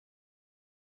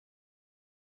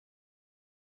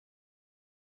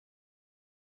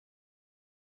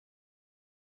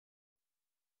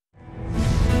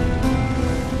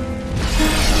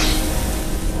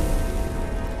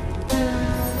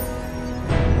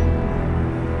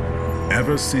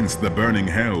Ever since the burning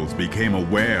hells became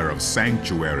aware of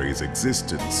Sanctuary's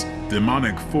existence,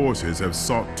 demonic forces have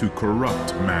sought to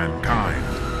corrupt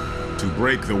mankind. To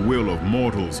break the will of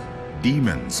mortals,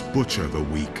 demons butcher the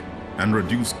weak and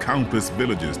reduce countless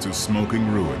villages to smoking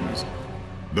ruins.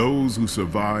 Those who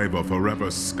survive are forever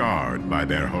scarred by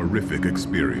their horrific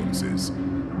experiences.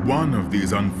 One of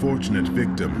these unfortunate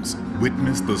victims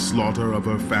witnessed the slaughter of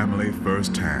her family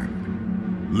firsthand.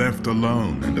 Left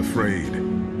alone and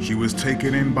afraid, she was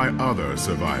taken in by other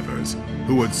survivors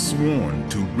who had sworn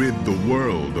to rid the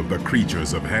world of the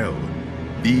creatures of hell.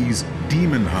 These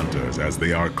demon hunters, as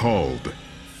they are called,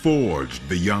 forged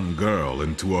the young girl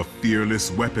into a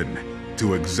fearless weapon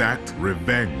to exact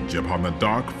revenge upon the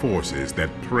dark forces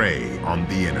that prey on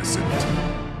the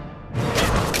innocent.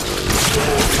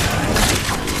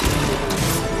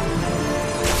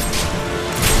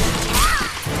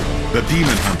 The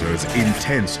Demon Hunter's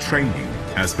intense training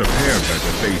has prepared her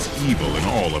to face evil in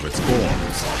all of its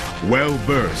forms. Well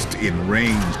versed in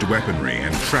ranged weaponry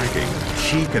and tracking,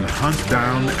 she can hunt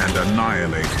down and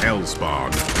annihilate Hellspawn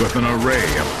with an array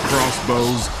of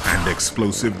crossbows and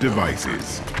explosive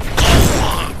devices.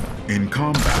 In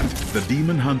combat, the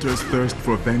Demon Hunter's thirst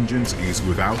for vengeance is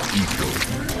without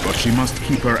equal, but she must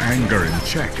keep her anger in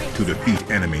check to defeat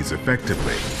enemies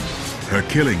effectively. Her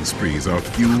killing sprees are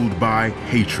fueled by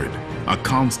hatred, a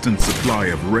constant supply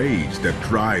of rage that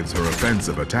drives her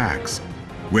offensive attacks.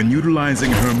 When utilizing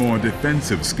her more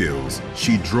defensive skills,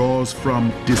 she draws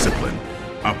from discipline,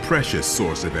 a precious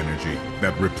source of energy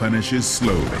that replenishes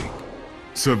slowly.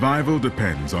 Survival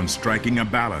depends on striking a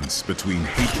balance between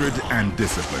hatred and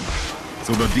discipline,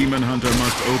 so the Demon Hunter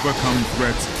must overcome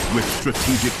threats with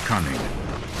strategic cunning.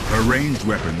 Her ranged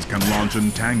weapons can launch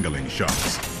entangling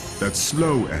shots that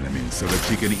slow enemies so that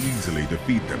she can easily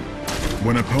defeat them.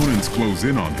 When opponents close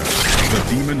in on her,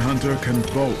 the Demon Hunter can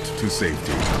vault to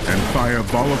safety and fire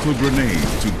volatile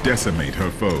grenades to decimate her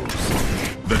foes.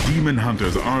 The Demon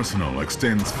Hunter's arsenal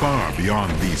extends far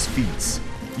beyond these feats.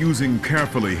 Using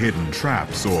carefully hidden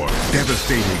traps or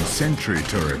devastating sentry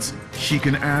turrets, she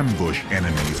can ambush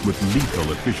enemies with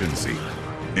lethal efficiency.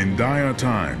 In dire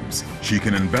times, she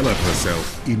can envelop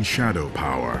herself in shadow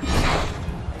power,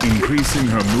 increasing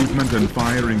her movement and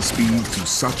firing speed to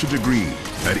such a degree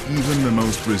that even the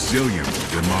most resilient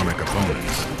demonic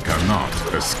opponents cannot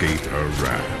escape her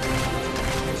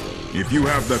wrath. If you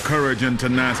have the courage and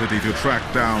tenacity to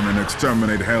track down and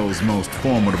exterminate Hell's most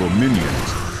formidable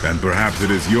minions, then perhaps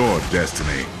it is your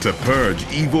destiny to purge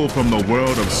evil from the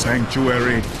world of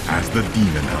Sanctuary as the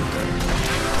Demon Hunter.